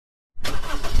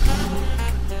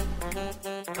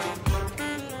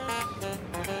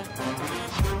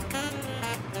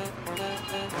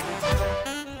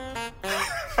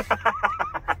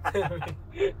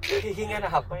Hihinga na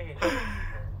ako eh.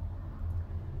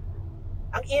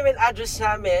 Ang email address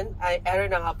namin ay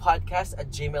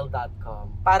erenangapodcast@gmail.com.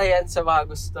 Para yan sa mga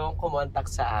gustong kumontak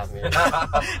sa amin.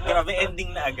 Grabe,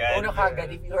 ending na agad. Uno kagad,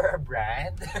 if you're a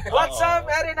brand. What's up,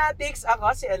 Erenatics?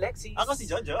 Ako si Alexis. Ako si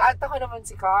Jojo. At ako naman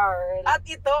si Carl. At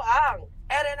ito ang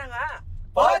Ere na nga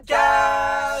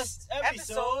Podcast!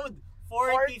 Episode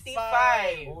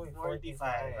 45.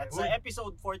 45. At sa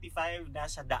episode 45,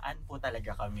 nasa daan po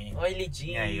talaga kami. Oy,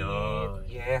 legit. Ngayon.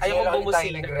 Yes, Ayaw ayaw kong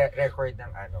tayo bumusina. nag-record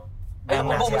ng ano. Ayaw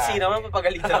ko bumusina naman,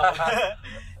 papagalitan ako.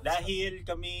 Dahil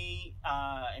kami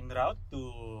en route to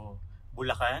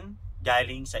Bulacan,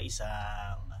 galing sa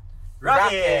isang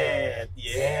rocket.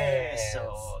 Yes.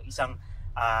 So, isang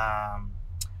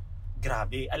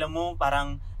grabe. Alam mo,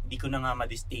 parang hindi ko na nga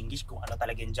ma-distinguish kung ano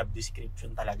talaga yung job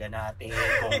description talaga natin.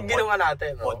 Kung Ginawa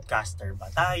natin, no? podcaster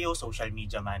ba tayo, social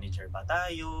media manager ba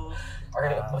tayo, Or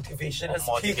motivational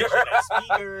speaker. motivational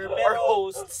speaker, Or pero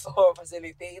hosts. Or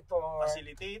facilitator.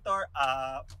 facilitator,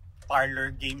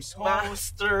 parlor games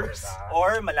host, Masters.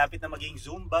 or malapit na maging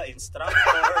Zumba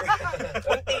instructor.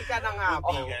 Punti ka na nga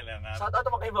po. Munti ka na nga. Shout out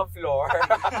naman kay Ma'am Floor.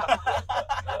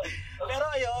 Pero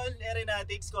ayun,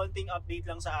 Erenatics, konting update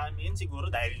lang sa amin. Siguro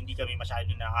dahil hindi kami masyado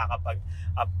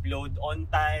nakakapag-upload on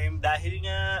time. Dahil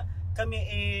nga kami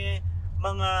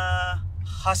mga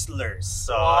hustlers.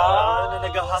 So, Wow, na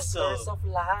nag-hustle. Hustlers of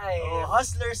life. Oh,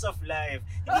 hustlers of life.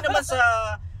 Hindi naman sa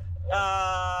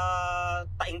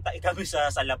taing-taing kami sa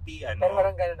salapi. Ano? Pero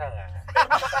parang gano'n na nga.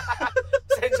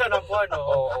 Sensya na po, no?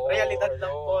 Oo, Realidad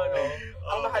lang po, no?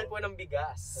 Ang Oo. mahal po ng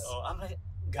bigas. Oh, ang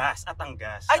gas at ang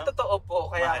gas. Ay, totoo po.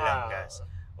 Kaya Mahal ang gas.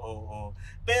 Oo.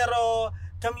 Pero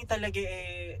kami talaga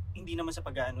hindi naman sa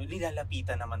pag-ano,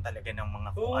 nilalapitan naman talaga ng mga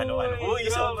kung ano-ano. Uy,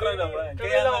 sobra naman. Kaya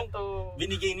Kaya lang to.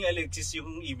 binigay ni Alexis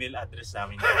yung email address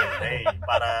namin today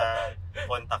para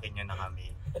kontakin niyo na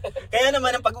kami. Kaya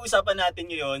naman ang pag-uusapan natin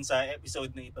ngayon sa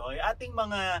episode na ito ay ating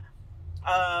mga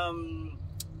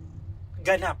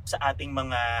ganap sa ating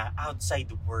mga outside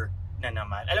work na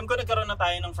naman. Alam ko nagkaroon na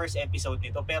tayo ng first episode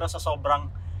nito pero sa sobrang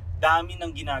dami ng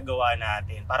ginagawa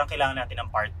natin, parang kailangan natin ng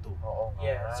part 2. Oo.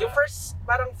 Yes. Yung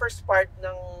first part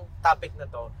ng topic na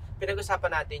to,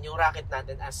 pinag-usapan natin yung racket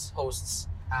natin as hosts.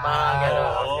 Mga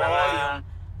gano'n. Oo, Mga yung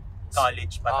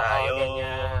college pa tayo.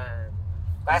 ganyan.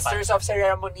 Masters of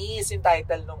Ceremonies yung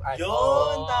title nung ano.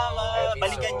 Yun, tama.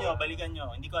 episode. Balikan nyo.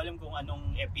 Hindi ko alam kung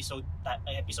anong episode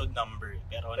number.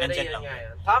 Pero Pero nandyan yun lang. nga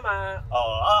yun. Tama.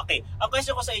 Oo, okay. Ang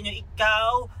question ko sa inyo,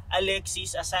 ikaw,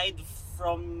 Alexis, aside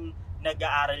from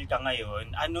nag-aaral ka ngayon,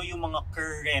 ano yung mga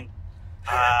current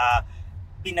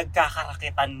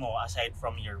pinagkakarakitan mo aside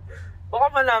from your work? Baka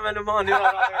malaman ng mga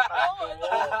nirarakitan ko.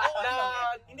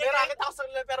 Hindi, Nirakit ako sa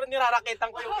nila pero nirarakitan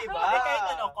ko yung iba. Hindi, kahit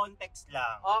context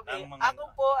lang. Okay. ng mga Ako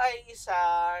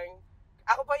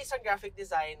po ay isang graphic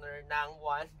designer ng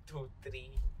 1, 2,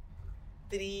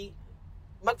 3.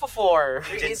 Magpo-4.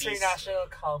 Agencies. International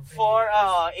company.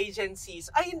 4 agencies.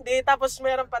 Ay, hindi. Tapos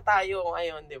meron pa tayo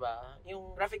ngayon, di ba?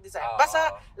 Yung graphic design. Basta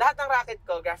lahat ng racket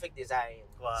ko, graphic design.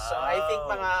 Wow. So, I think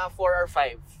mga 4 or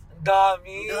 5.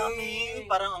 Dami.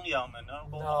 Parang ang yaman, no?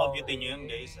 Kung No. compute nyo yun,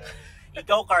 guys.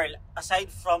 Ikaw, Carl,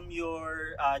 aside from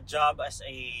your job as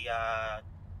a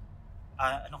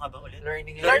ano ka ba ulit?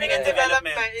 Learning and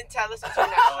development. in Talos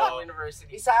International Oh. University.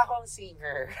 Isa akong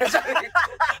singer.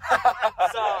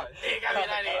 So, hindi kami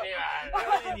naniniwala. Ano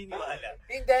naniniwala?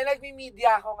 Hindi,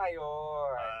 nagmi-media ako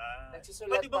ngayon.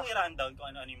 Nagsusulat Pwede bang pa- i-rundown kung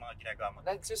ano-ano yung mga ginagawa mo?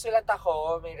 Nagsusulat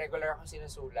ako, may regular akong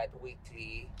sinusulat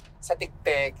weekly sa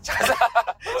TikTok.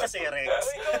 Sa Cerex.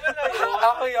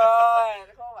 Ako yun.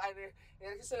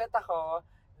 Nagsusulat ako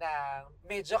na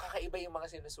medyo kakaiba yung mga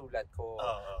sinusulat ko.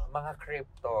 Oo. Mga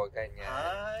crypto, ganyan.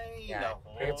 Ay, Yan. naku.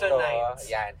 Crypto, Nights.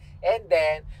 yan. And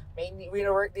then, may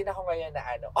work din ako ngayon na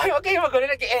ano. Ay, okay, magulo,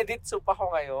 nag-edit soup ako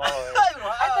ngayon. Ay,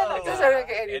 wow! Ay, talaga,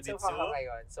 nag-edit Edit soup ako soup?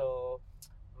 ngayon. So,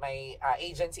 may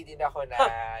agency din ako na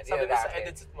Sabi mo sa dinaraket.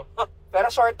 edits mo. Pero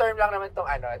short term lang naman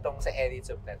itong sa edit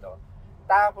soup na to.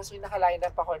 Tapos may naka-line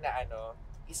up ako na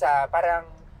isa parang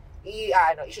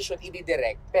i-shoot,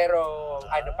 i-direct. Pero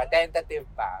tentative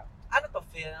pa. Ano to,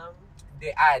 film?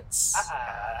 The ads.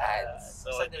 Ads. So,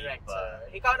 Sa director.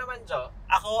 Ikaw naman, Jo.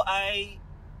 Ako ay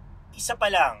isa pa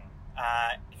lang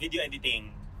video editing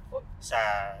sa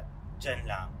dyan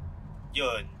lang.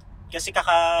 Yun. Kasi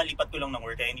kakalipat ko lang ng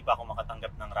work kaya hindi pa ako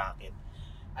makatanggap ng racket.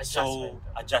 So,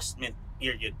 adjustment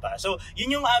period pa. So,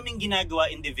 yun yung aming ginagawa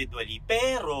individually.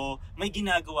 Pero, may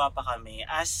ginagawa pa kami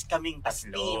as kaming As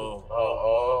team. tatlo.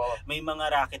 Oo. May mga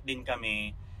racket din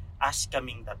kami as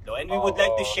kaming tatlo. And we would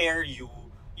like to share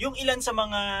yung ilan sa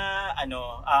mga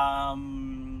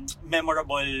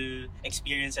memorable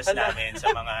experiences namin sa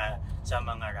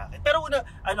mga racket. Pero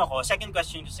second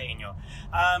question ko sa inyo.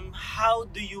 How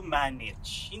do you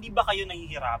manage? Hindi ba kayo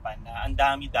nahihirapan na ang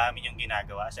dami-dami yung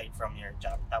ginagawa aside from your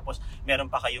job? Tapos meron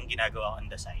pa kayong ginagawa on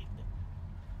the side?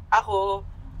 Ako,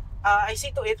 I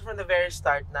see to it from the very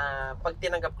start na pag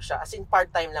tinanggap ko siya, as in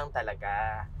part-time lang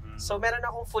talaga. So meron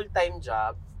akong full-time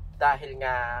job dahil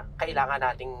nga kailangan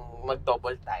nating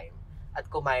mag-double time at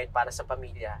kumayod para sa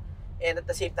pamilya. And at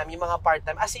the same time, yung mga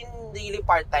part-time, as in really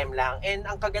part-time lang. And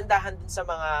ang kagandahan din sa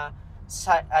mga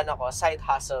side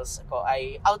hustles ko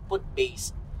ay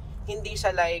output-based. Hindi siya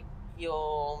like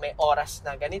yung may oras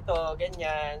na ganito,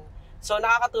 ganyan. So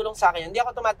nakakatulong sa akin. Hindi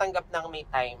ako tumatanggap ng may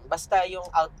time. Basta yung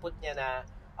output niya na,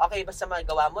 okay, basta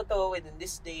magawa mo to within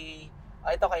this day,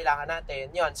 ito kailangan natin.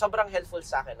 Yun, sobrang helpful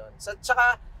sa akin nun. So,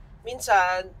 tsaka,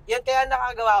 minsan, yan kaya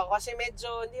nakagawa ko kasi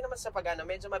medyo, hindi naman sa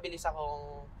medyo mabilis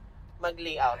akong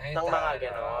mag-layout ng mga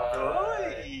gano'n.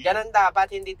 Ganon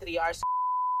dapat, hindi 3 hours.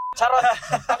 Charot!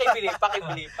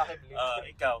 Pakibili.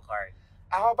 Ikaw, Carl.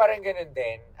 Ako parang ganun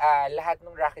din. Lahat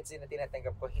ng rackets din na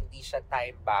tinatanggap ko, hindi siya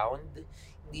time-bound.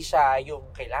 Hindi siya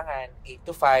yung kailangan 8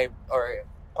 to 5 or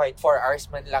quite 4 hours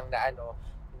man lang na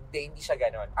Hindi siya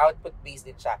ganun. Output-based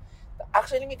din siya.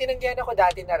 Actually, may tinanggihan ako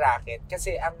dati na racket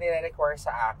kasi ang nire-require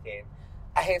sa akin,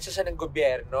 ahensya siya ng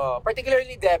gobyerno.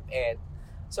 Particularly DepEd.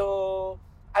 So,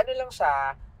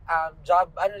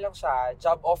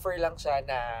 job offer lang siya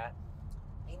na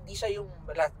hindi siya yung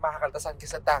makakaltasan ka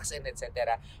sa tax and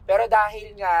etc. Pero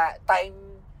dahil nga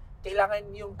kailangan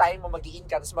yung time mo mag-i-in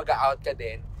ka tapos mag-out ka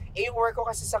din. Yung work ko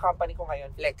kasi sa company ko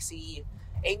ngayon, flexi.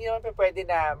 Hindi naman pwede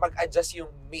na mag-adjust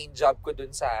yung main job ko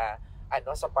dun sa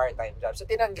part-time job. So,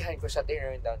 tinanggihan ko siya,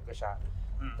 tinurn down ko siya.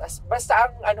 Tas, basta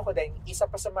ang ko din, isa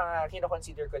pa sa mga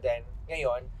kino-consider ko din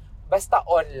ngayon, basta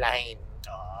online.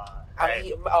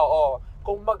 Right.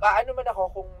 Kung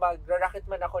kung magra-racket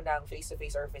man ako ng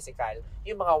face-to-face or physical,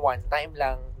 yung mga one-time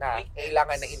lang na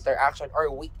kailangan ng interaction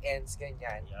or weekends,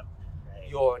 ganyan. Yep. Right.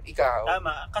 Yun, ikaw.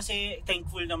 Tama, kasi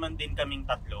thankful naman din kaming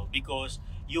tatlo because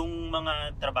yung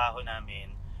mga trabaho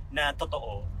namin na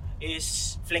totoo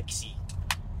is flexi.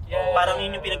 Yeah. Parang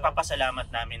yun yung pinagpapasalamat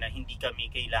namin na hindi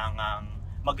kami kailangang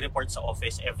mag-report sa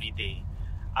office every day.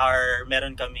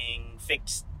 Meron kaming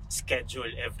fixed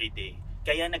schedule every day.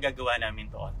 Kaya nagagawa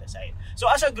namin to on the side. So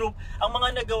as a group, ang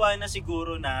mga nagawa na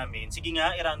siguro namin, sige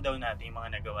nga, i-rundown natin yung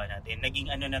mga nagawa natin.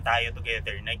 Naging na tayo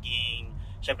together.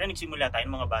 Syempre nagsimula tayo,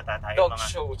 mga bata tayo.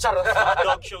 Show. Charot.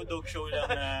 Dog show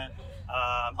lang na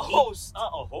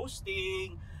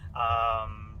hosting,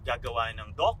 gagawa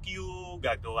ng docu,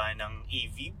 gagawa ng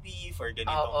AVP for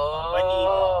ganitong company,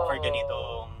 for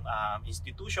ganitong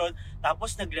institution.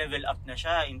 Tapos nag-level up na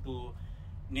siya into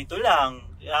nitong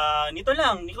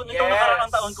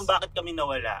nakaraang taon kung bakit kami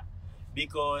nawala.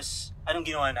 Because, anong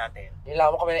ginawa natin?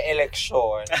 Nilaman kami ng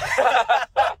eleksyon.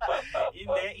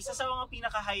 Hindi, isa sa mga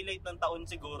pinaka-highlight ng taon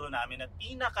siguro namin at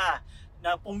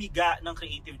na pumiga ng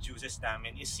creative juices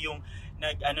namin is yung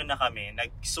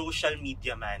nag-social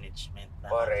media management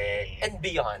na. Correct. And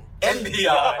beyond.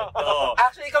 Oh.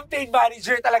 Actually, campaign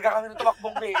manager talaga kami ng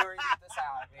tumakbong mayor dito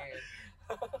sa amin.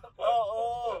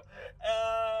 Oo.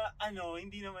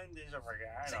 Hindi naman din siya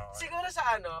Siguro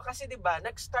sa kasi 'di ba,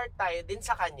 nag-start tayo din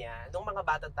sa kanya nung mga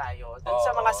bata tayo, dun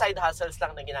sa mga side hustles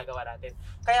lang na ginagawa natin.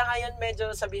 Kaya ngayon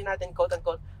medyo sabihin natin quote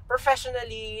unquote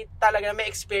professionally talaga may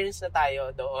experience na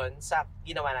tayo doon sa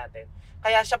ginawa natin.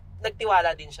 Kaya siya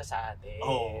nagtiwala din siya sa atin.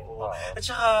 Oo. At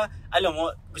saka alam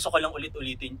mo, gusto ko lang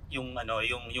ulit-ulitin yung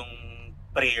yung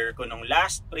prayer ko nung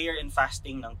last prayer and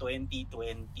fasting ng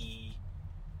 2021.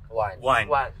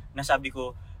 Nasabi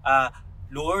ko,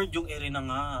 Lord, yung ere na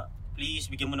nga,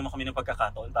 please, bigyan mo naman kami ng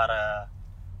pagkakataon para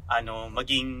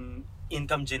maging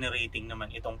income generating naman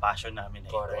itong passion namin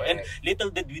na ito. Correct. And little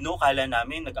did we know, kala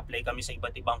namin, nag-apply kami sa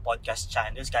iba't ibang podcast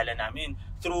channels, kala namin,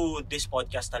 through this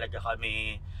podcast talaga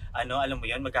kami, alam mo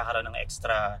yan, magkakaroon ng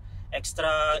extra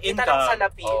income.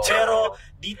 Pero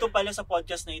dito pala sa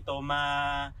podcast na ito,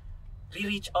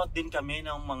 re-reach out din kami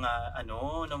ng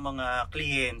mga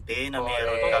kliyente na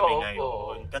meron kami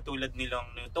ngayon. Katulad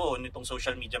nitong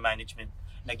social media management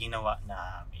na ginawa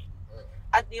namin.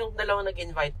 At yung dalawang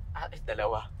nag-invite,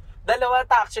 dalawa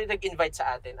actually nag-invite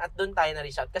sa atin at doon tayo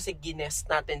na-reach out kasi ginest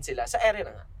natin sila sa ere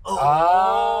na nga.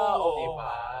 Oo.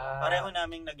 Diba? Pareho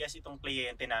naming nag-guess itong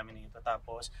kliyente namin ito.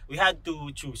 Tapos, we had to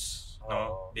choose,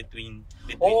 between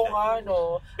Oo the nga, two.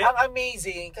 no? Ang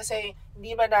amazing, kasi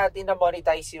hindi man natin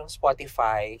na-monetize yung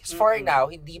Spotify. For now,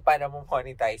 hindi pa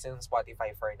na-monetize yung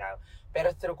Spotify for now.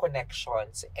 Pero through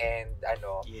connections and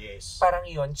Yes. parang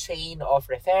yun, chain of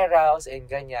referrals and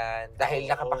ganyan. Dahil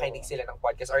Oo. nakapakinig sila ng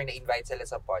podcast or na-invite sila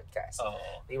sa podcast.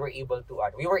 Oo. We were able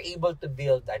to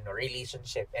build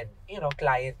relationship and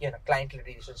client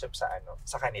relationship sa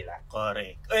kanila.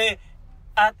 Correct.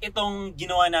 At itong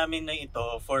ginawa namin na ito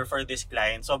for this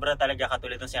client, sobra talaga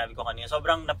katulad ng sinabi ko kanina,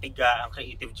 sobrang napiga ang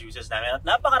creative juices namin at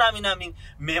napakarami naming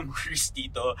memories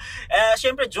dito.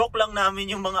 Syempre joke lang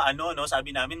namin yung mga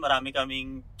sabi namin marami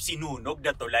kaming sinunog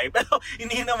na tulay, pero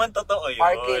hindi naman totoo yun.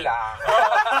 Party lang.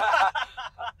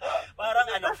 Parang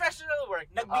professional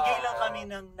work. nagbigay lang kami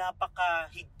ng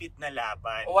napakahigpit na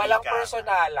laban. Walang Ika.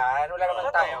 personalan, wala naman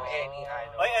Oo. tayong any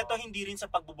Oy, eto hindi rin sa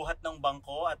pagbubuhat ng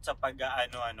bangko at sa pag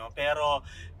pero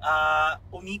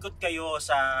umikot kayo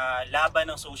sa laban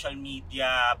ng social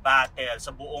media battle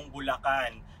sa buong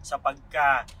Bulacan sa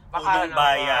punong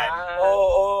bayan.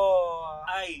 Oo.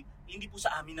 Ay, hindi po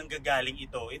sa amin nanggagaling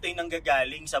ito. Ito ay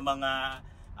nanggagaling sa mga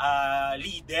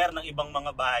leader ng ibang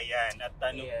mga bayan at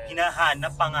Yes.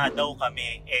 hinahanap pa nga daw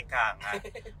kami eka nga.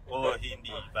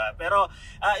 Hindi ba? Pero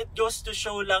it goes to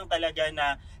show lang talaga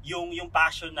na yung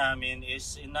passion namin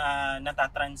is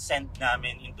natatranscend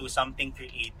namin into something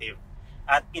creative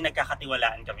at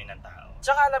pinagkakatiwalaan kami ng tao.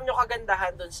 Tsaka alam nyo,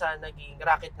 kagandahan dun sa naging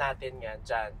racket natin nga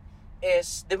dyan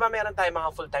is, di ba meron tayong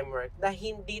mga full-time work na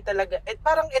hindi talaga,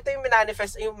 parang ito yung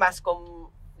manifest, yung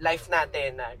Mascom life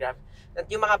natin na at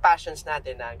yung mga passions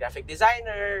natin na graphic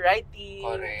designer, writing,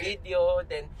 Correct. video,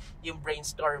 then yung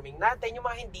brainstorming natin, yung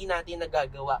mga hindi natin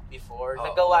nagagawa before. Oo.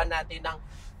 Nagawa natin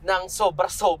ng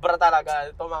sobra-sobra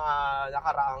talaga itong mga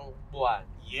nakaraang buwan.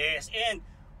 Yes, and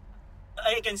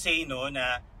I can say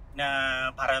na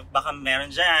para baka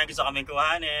meron dyan, gusto kami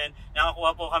kuhanin,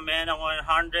 nakakuha po kami ng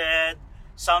 100%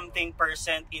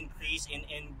 increase in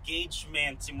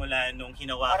engagement simula nung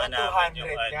hinawakan Parang namin 200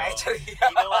 yung nga.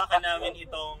 hinawakan namin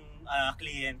itong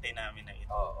kliyente namin na ito.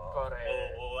 Oo. Correct.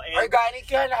 Oo. And Organic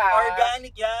yan, ha?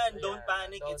 organic yan. Don't Yeah,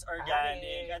 panic, don't it's organic.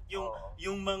 panic. At Oo.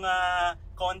 yung mga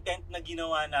content na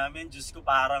ginawa namin, Diyos ko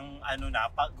parang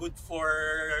good for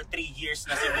 3 years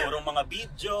na siguro mga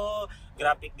video.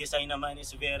 Graphic design naman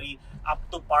is very up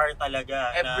to par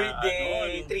talaga. Every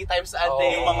day, 3 times a Oo.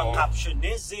 day. Yung mga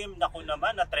captionism, naku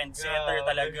naman, na trendsetter Yeah.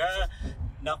 talaga.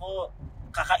 Naku,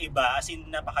 kakaiba, as in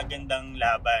napakagandang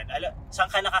laban. Saan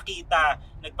ka nakakita?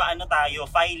 Tayo,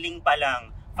 filing pa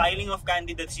lang. Filing of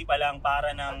candidacy pa lang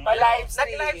para ng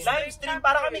Pa-livestream. livestream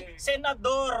para kami,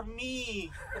 Senador, me.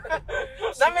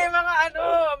 Na may mga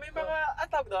may mga,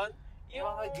 tawag doon? Yung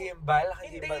mga gimbal,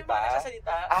 Hindi gimbal yung ba? mga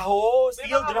nagsasalita. Host.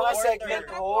 May Yung mga mga reporter. segment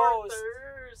host.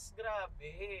 Reporters.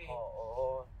 Grabe.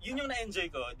 Oo. Yun yung na-enjoy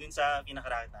ko dun sa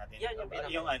pinakaraket natin. Yan yung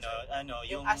yung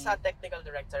Yung as a technical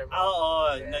director mo.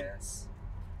 Oo, Yes.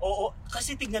 Oo,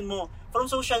 kasi tignan mo, from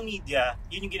social media,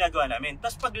 yun yung ginagawa namin.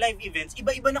 Tapos pag live events,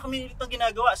 iba-iba na kami nito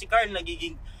ginagawa. Si Carl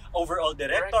nagiging overall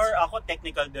director, Correct. ako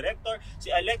technical director, si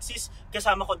Alexis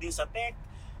kasama ko din sa tech.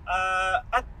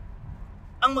 At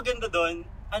ang maganda doon,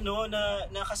 na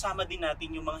nakasama din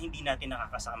natin yung mga hindi natin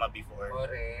nakakasama before.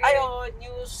 Correct.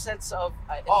 New sets of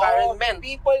Oo, environment.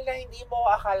 people na hindi mo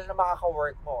akala na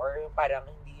makaka-work mo or yung parang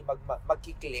hindi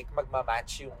magkiklik,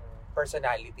 magmamatch yung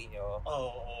personality nyo.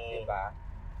 Oo. Diba?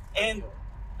 And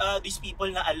these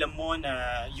people na alam mo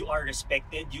na you are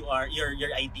respected, your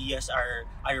ideas are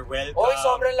welcome. Oy,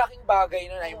 sobrang laking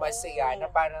bagay nun, I must say, Oo. na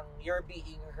parang you're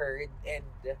being heard and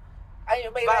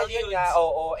may Valued. value nga,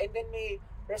 oo. And then may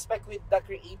respect with the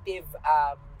creative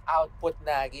output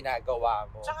na ginagawa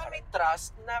mo. Tsaka may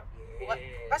trust na,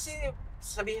 Yes. kasi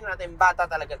sabihin natin, bata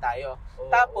talaga tayo. Oo.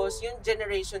 Tapos, yung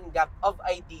generation gap of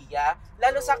idea,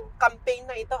 lalo sa Oo. campaign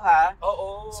na ito ha.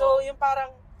 Oo. So, yung parang,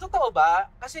 totoo ba?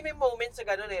 Kasi may moments sa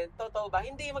ganun totoo ba?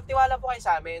 Hindi, magtiwala po kayo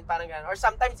sa amin, parang ganun. Or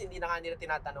sometimes, hindi na nga nila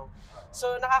tinatanong.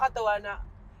 So, nakakatawa na,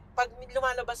 pag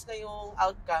lumalabas na yung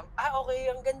outcome, okay,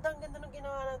 ang ganda ng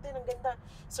ginawa natin, ang ganda.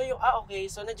 So, yung, okay,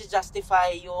 so,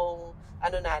 nag-justify yung,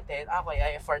 natin, okay,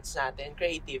 efforts natin,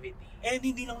 creativity. And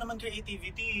hindi lang naman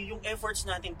creativity, yung efforts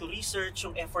natin to research,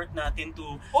 yung effort natin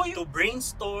to Uy, to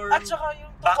brainstorm, at saka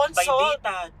yung to backed by consult.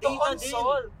 data. To Data din.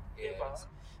 consult. Yes. Diba?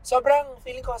 Sobrang,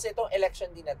 feeling ko kasi itong election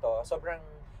din na to, sobrang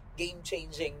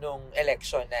game-changing nung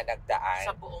election na nagdaan.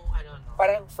 Sa buong, no?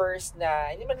 Parang first na,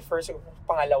 hindi man first,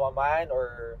 pangalawa man,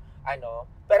 or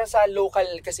Pero sa local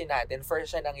kasi natin,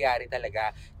 first siya nangyari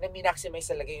talaga na minaximize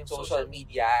talaga yung social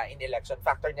media in election.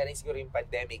 Factor na rin siguro yung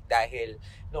pandemic dahil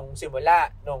nung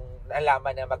simula, nung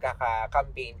nalaman na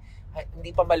magkaka-campaign,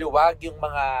 hindi pa maluwag yung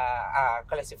mga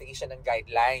classification ng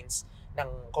guidelines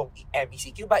ng kung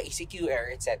MECQ ba, ECQ,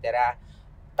 etc.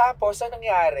 Tapos, ang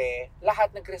nangyari,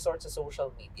 lahat nag-resort sa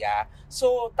social media.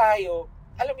 So, tayo,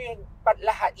 alam mo yun,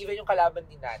 lahat, even yung kalaban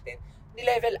din natin,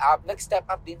 ni-level up, nag-step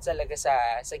up din talaga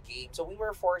sa game. So, we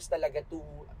were forced talaga to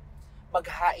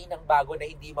maghain ng bago na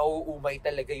hindi mauumay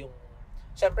talaga yung,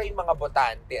 syempre yung mga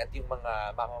botante at yung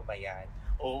mga mamamayan.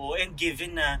 Oo, and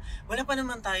given na wala pa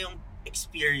naman tayong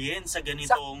experience sa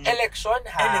ganitong election.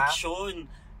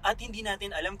 At hindi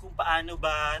natin alam kung paano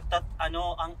ba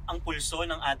ang pulso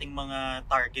ng ating mga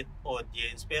target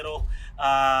audience. Pero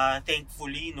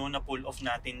thankfully na pull off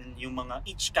natin yung mga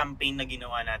each campaign na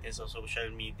ginawa natin sa social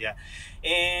media.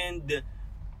 And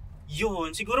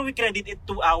yun, siguro we credit it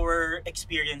to our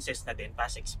experiences na din,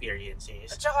 past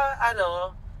experiences. At saka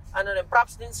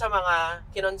props din sa mga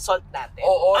kinonsult natin.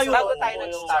 Bago tayo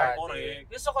nag-start. Correct.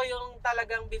 Gusto ko yung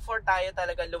talagang before tayo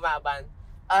talaga lumaban,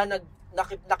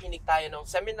 nakinig tayo ng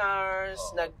seminars,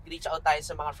 nag-reach out tayo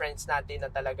sa mga friends natin na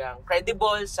talagang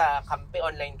credible sa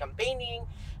online campaigning,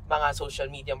 mga social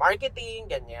media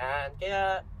marketing, ganyan.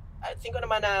 Kaya, I think ko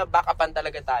naman na back-upan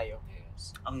talaga tayo.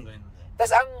 Yes. Ang ganda.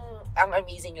 Tapos, ang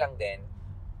amazing lang din,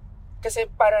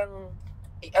 kasi parang,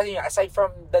 aside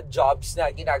from the jobs na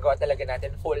ginagawa talaga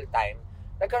natin full-time,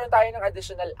 nagkaroon tayo ng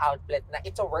additional outlet na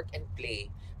it's a work and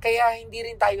play. Kaya hindi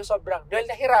rin tayo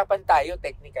nahirapan tayo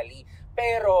technically.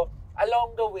 Pero,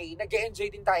 along the way, nag-enjoy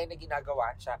din tayo na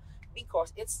ginagawa siya because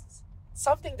it's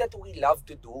something that we love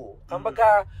to do.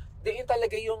 Kumbaga, yun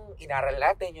talaga yung inaral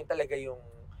natin, yun talaga yung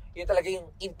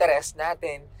interest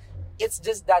natin. It's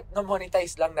just that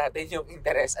na-monetize lang natin yung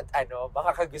interest at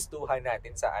mga kagustuhan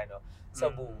natin sa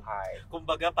buhay.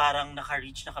 Kumbaga parang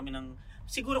naka-reach na kami ng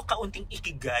siguro kaunting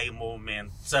ikigay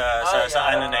moment sa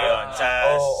na yun,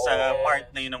 sa part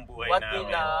na yun ng buhay What namin.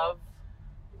 we love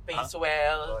pays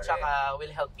well, tsaka will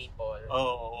help people.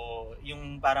 Oo,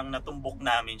 yung parang natumbok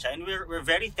namin siya. And we're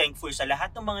very thankful sa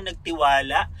lahat ng mga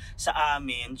nagtiwala sa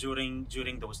amin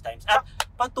during those times. At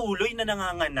patuloy na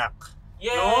nanganganak.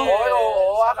 Yes!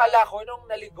 Oo, akala ko nung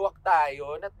naligwak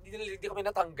tayo, hindi kami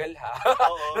natanggal ha.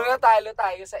 Nung natalo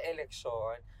tayo sa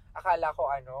election, akala ko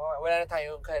wala na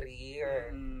tayong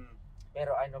career.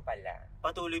 Pero pala.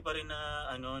 Patuloy pa rin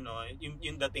na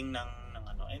yung dating ng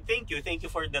And thank you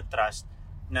for the trust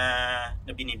na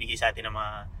binibigay sa atin ng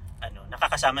mga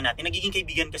nakakasama natin. Nagiging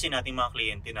kaibigan kasi natin mga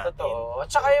kliyente natin. Totoo. At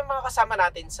saka yung mga kasama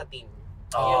natin sa team.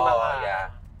 Yung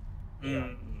mga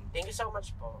Thank you so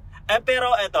much po.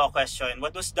 Pero eto, question.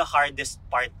 What was the hardest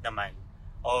part naman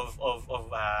of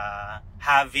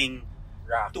having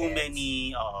rackets. Too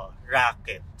many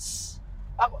rackets?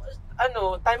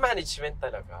 Time management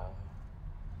talaga.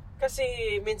 Kasi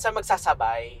minsan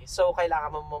magsasabay. So,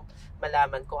 kailangan mo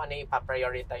malaman kung ano yung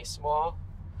ipaprioritize mo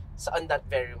on that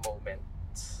very moment.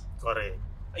 Correct.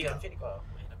 Ayun, feeling ko.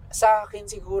 Sa akin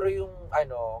siguro yung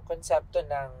konsepto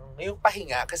ng yung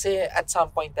pahinga kasi at some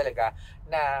point talaga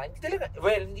na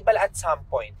hindi pala at some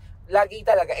point lagi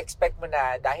talaga expect mo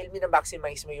na dahil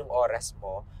mina-maximize mo yung oras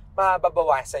mo,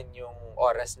 mababawasan yung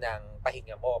oras ng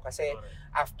pahinga mo kasi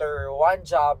after one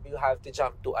job you have to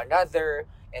jump to another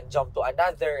and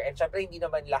syempre hindi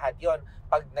naman lahat yon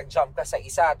pag nag-jump ka sa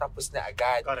isa tapos na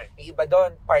agad. Correct. May iba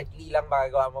doon partly lang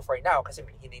magagawa mo for now kasi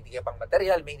may hinihintay ka pang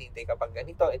material, may hinihintay ka pang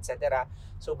ganito, etc.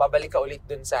 So babalik ka ulit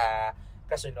doon sa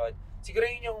kasunod. Siguro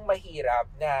yun yung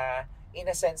mahirap na in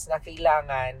a sense na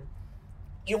kailangan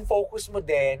yung focus mo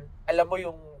din, alam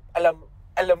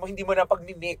mo hindi mo na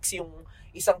pag-mix yung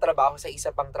isang trabaho sa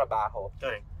isa pang trabaho.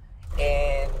 Correct.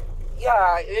 And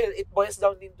yeah, it boils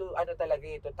down din to talaga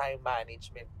ito, time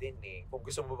management din eh. Kung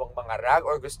gusto mo bang mangarag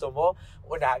or gusto mo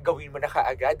gawin mo na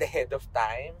kaagad ahead of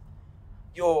time.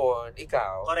 Yun,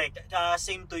 ikaw. Correct.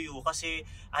 Same to you kasi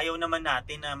ayaw naman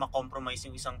natin na ma-compromise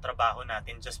yung isang trabaho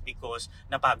natin just because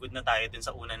napagod na tayo dun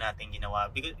sa una natin ginawa.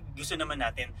 Gusto naman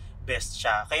natin best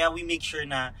siya. Kaya we make sure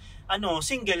na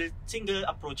single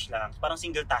approach lang. Parang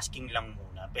single tasking lang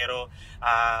muna. Pero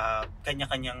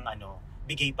kanya-kanyang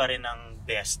bigay pa rin ng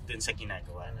best dun sa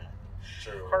ginagawa na.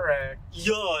 True. Correct.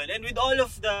 Yun. And with all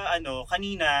of the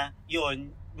kanina,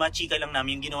 yun, machika lang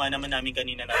namin, yung ginawa naman namin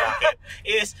kanina na racket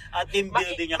is team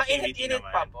building activity mainit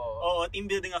naman. Pa po. Oo, team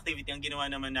building activity ang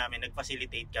ginawa naman namin,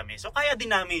 nag-facilitate kami. So kaya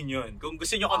din namin yun, kung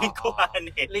gusto nyo kaming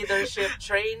kuhanin. Leadership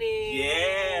training.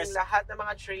 Yes. Lahat ng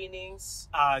mga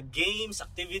trainings. Games,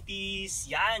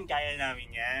 activities, yan, kaya namin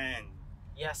yan.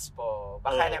 Yes po.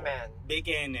 Baka naman.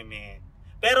 Baka naman.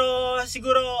 Pero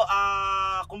siguro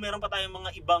kung meron pa tayong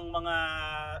mga ibang mga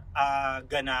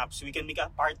ganaps, we can make a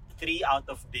part 3 out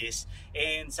of this,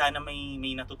 and sana may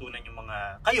natutunan yung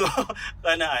mga kayo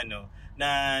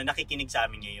na nakikinig sa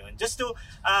amin ngayon. Just to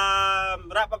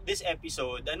wrap up this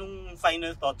episode, anong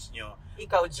final thoughts nyo?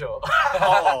 Ikaw, Jo.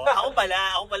 Oo, ako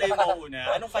pala yung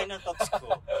mauuna. Anong final thoughts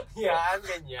ko? Yan,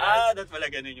 ganyan. That pala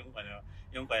ganun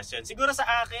yung question. Siguro sa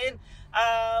akin,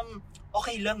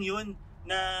 okay lang yun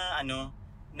na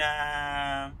na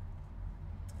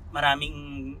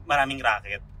maraming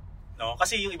racket, no?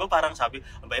 Kasi yung iba parang sabi,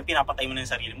 pinapatay mo na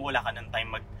yung sarili mo, wala ka ng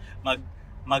time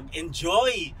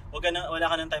mag-enjoy. Wala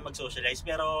ka ng time mag-socialize,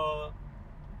 pero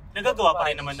nagagawa pa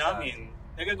rin naman namin.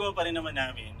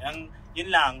 Yun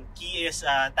lang, key is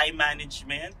time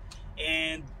management,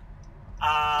 and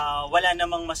wala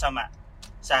namang masama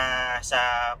sa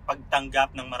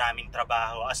pagtanggap ng maraming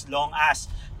trabaho as long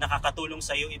as nakakatulong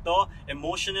sa iyo ito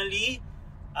emotionally,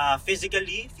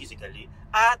 physically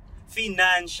at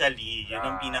financially. Yun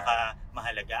ang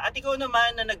pinakamahalaga. At ikaw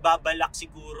naman na nagbabalak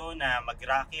siguro na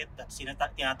mag-racket at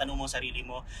tinatanong mo sarili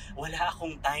mo, wala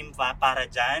akong time para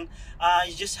dyan.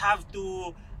 You just have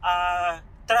to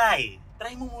try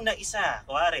mo muna isa.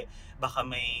 Kuwari, baka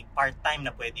may part-time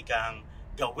na pwede kang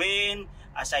gawin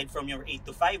aside from your 8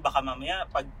 to 5. Baka mamaya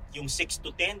pag yung 6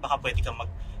 to 10, baka pwede kang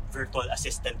virtual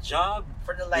assistant job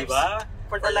For the live, diba?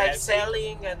 For the live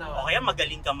selling, O kaya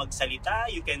magaling ka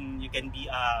magsalita, you can be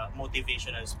a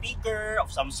motivational speaker of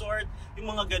some sort,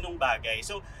 yung mga ganung bagay.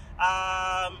 So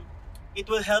it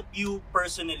will help you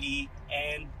personally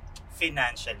and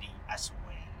financially as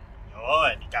well.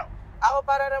 Yun, ikaw. Ako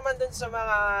para naman dun sa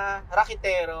mga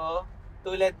raketero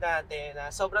tulad natin na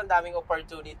sobrang daming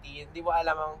opportunity, hindi mo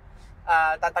alam ang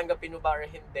tatanggapin mo ba or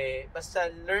hindi. Basta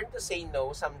learn to say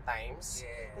no sometimes.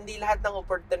 Yeah. Hindi lahat ng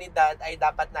oportunidad ay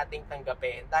dapat nating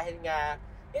tanggapin. Dahil nga,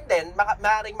 yun din,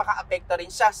 maaaring maka-apekto rin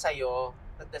siya sa'yo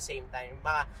at the same time.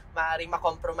 Maaaring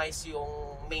makompromise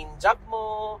yung main job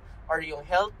mo, or yung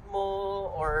health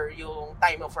mo, or yung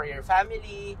time mo for your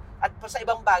family, at sa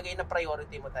ibang bagay na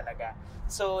priority mo talaga.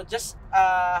 So, just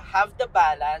have the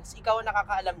balance. Ikaw ang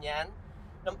nakakaalam yan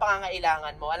ng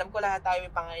pangangailangan mo. Alam ko lahat tayo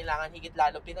may pangangailangan, higit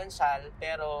lalo pinansyal,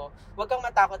 pero huwag kang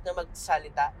matakot na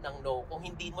magsalita ng no kung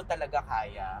hindi mo talaga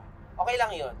kaya. Okay lang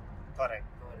yun. Correct.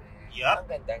 Yup. Ang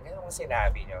ganda nga yung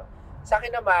sinabi nyo. Sa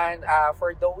akin naman,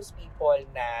 for those people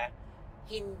na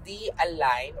hindi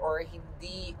align or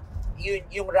hindi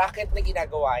yung racket na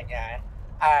ginagawa niya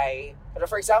ay,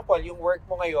 for example, yung work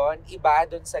mo ngayon, iba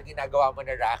dun sa ginagawa mo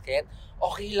na racket,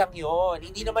 okay lang yun.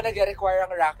 Hindi naman nag-require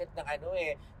ang racket ng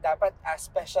dapat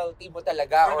specialty mo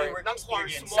talaga or ng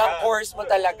course mo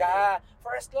talaga.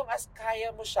 For as long as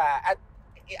kaya mo siya at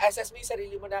i-assess mo yung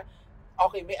sarili mo na,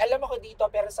 okay, may alam ako dito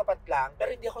pero sapat lang, pero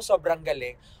hindi ako sobrang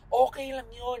galing. Okay lang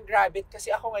yun, grab it.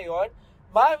 Kasi ako ngayon,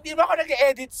 ma'am, hindi ba ako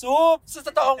nag-edit soup sa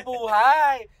totoong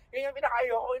buhay? Yun yung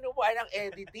pinaka-ayoko, inupuan ng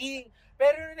editing.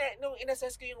 Pero nung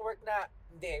inassess ko yung work na,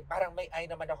 hindi, parang may eye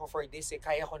naman ako for this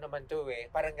kaya ko naman to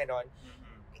parang ganon.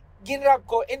 Ginrab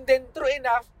ko, and then true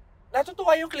enough,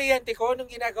 natutuwa yung kliyente ko nung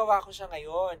ginagawa ko siya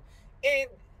ngayon. And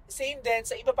same din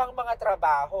sa iba pang mga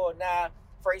trabaho na,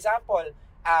 for example,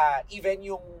 even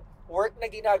yung work na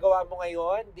ginagawa mo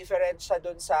ngayon, different siya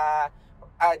dun sa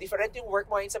different yung work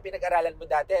mo ngayon sa pinag-aralan mo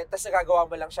dati, tapos nagagawa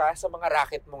mo lang siya sa mga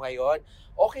racket mo ngayon.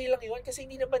 Okay lang yun kasi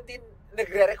hindi naman din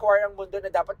nagre-require ang mundo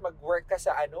na dapat mag-work ka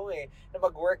sa na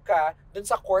mag-work ka dun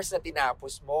sa course na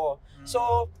tinapos mo.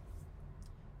 So,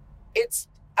 it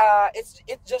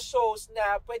just shows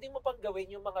na pwede mo pang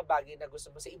gawin yung mga bagay na gusto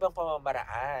mo sa ibang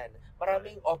pamamaraan.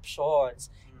 Maraming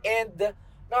options. And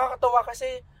nakakatawa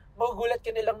kasi magugulat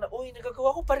ka nilang na, uy,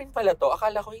 nagagawa ko pa rin pala to.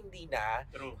 Akala ko hindi na.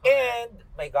 True. And,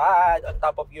 my God, on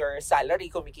top of your salary,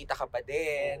 kumikita ka pa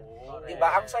din.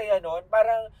 Diba? Ang saya nun,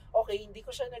 parang, okay, hindi ko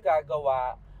siya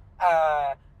nagagawa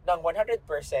ng 100%,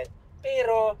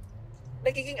 pero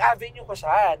nagiging avenue ko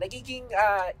siya. Nagiging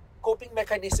coping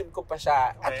mechanism ko pa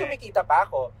siya. At kumikita pa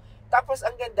ako. Tapos,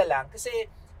 ang ganda lang, kasi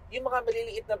yung mga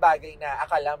maliliit na bagay na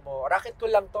akala mo, racket ko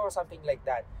lang to, something like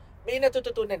that, may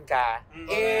natututunan ka.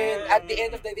 And at the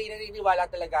end of the day, naniniwala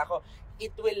talaga ako, it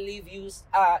will lead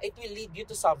you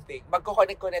to something.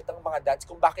 Magko-connect ang mga dots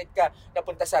kung bakit ka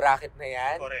napunta sa racket na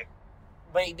yan. Correct.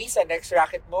 Maybe sa next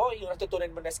racket mo, yung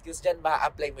natutunan mo na skills dyan,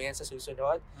 ma-apply mo yan sa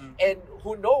susunod. And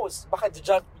who knows, baka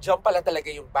jump pala talaga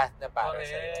yung path na para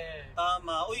sa'yo.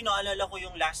 Tama. Uy, naalala ko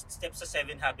yung last step sa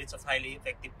 7 Habits of Highly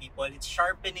Effective People. It's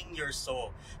sharpening your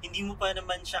saw. Hindi mo pa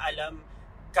naman siya alam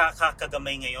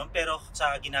kagamay ngayon, pero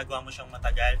sa ginagawa mo siyang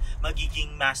matagal,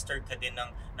 magiging master ka din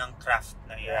ng craft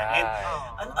na yan.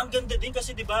 And ang ganda din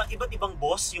kasi 'di ba, iba't ibang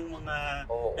boss yung mga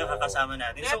nakakasama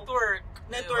natin. Network,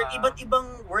 diba? Iba't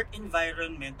ibang work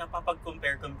environment na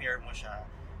compare mo siya.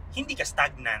 Hindi ka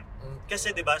stagnant.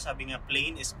 Kasi 'di ba, sabi nga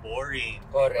plain is boring.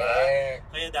 Correct. Diba?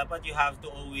 Kaya dapat you have to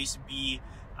always be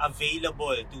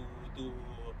available to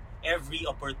every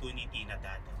opportunity na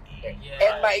dadating. Yes.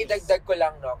 And maidagdag ko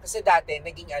lang, no, kasi dati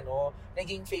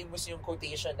naging famous yung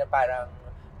quotation na parang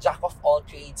jack of all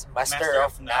trades, master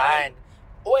of none.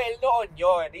 Well, noon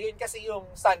yun kasi yung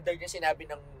standard na sinabi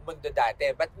ng mundo dati.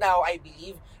 But now, I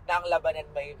believe na ang labanan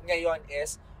ngayon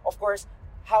is, of course,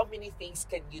 how many things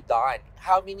can you done?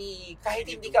 How many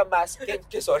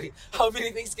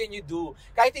things can you do?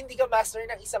 Kahit hindi ka master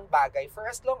ng isang bagay, for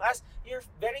as long as you're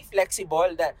very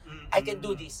flexible that I can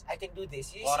do this.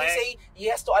 You say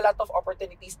yes to a lot of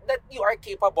opportunities that you are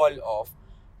capable of.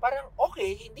 Parang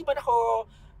okay, hindi man ako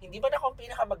ang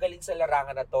pinakamagaling sa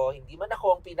larangan na to, hindi man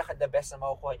ako ang pinaka-the best na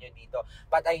makukuha nyo dito,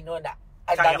 but I know na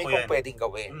ang dami kong pwedeng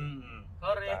gawin.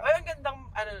 Correct. Diba? Ay, ang gandang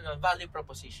value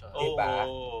proposition. Diba?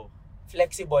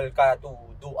 Flexible ka to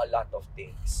do a lot of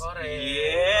things. Correct.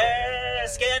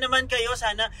 Yes! Kaya naman kayo,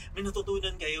 sana may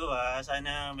natutunan kayo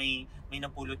Sana may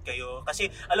napulot kayo.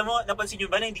 Kasi, alam mo, napansin nyo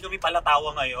ba na hindi kami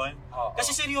palatawa ngayon?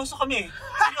 Kasi seryoso kami.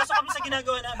 Seryoso kami sa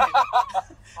ginagawa namin.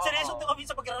 Seryoso kami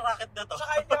sa pagraraket na to.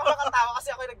 Saka hindi ako makatawa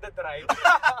kasi ako yung nagdadrive.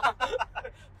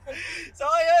 So,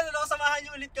 ayun, samahan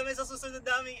nyo ulit kami sa susunod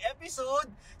naming episode.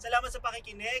 Salamat sa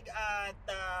pakikinig at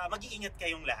mag-iingat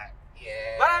kayong lahat.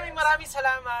 Yes. Maraming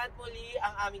salamat. Muli,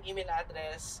 ang aming email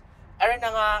address,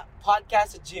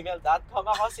 podcast@gmail.com.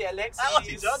 Ako si Alexis. Ako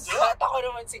si Jojo. At ako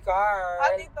naman si Carl.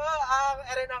 At ito,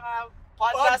 ang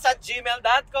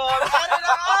podcast@gmail.com.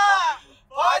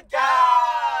 Podcast!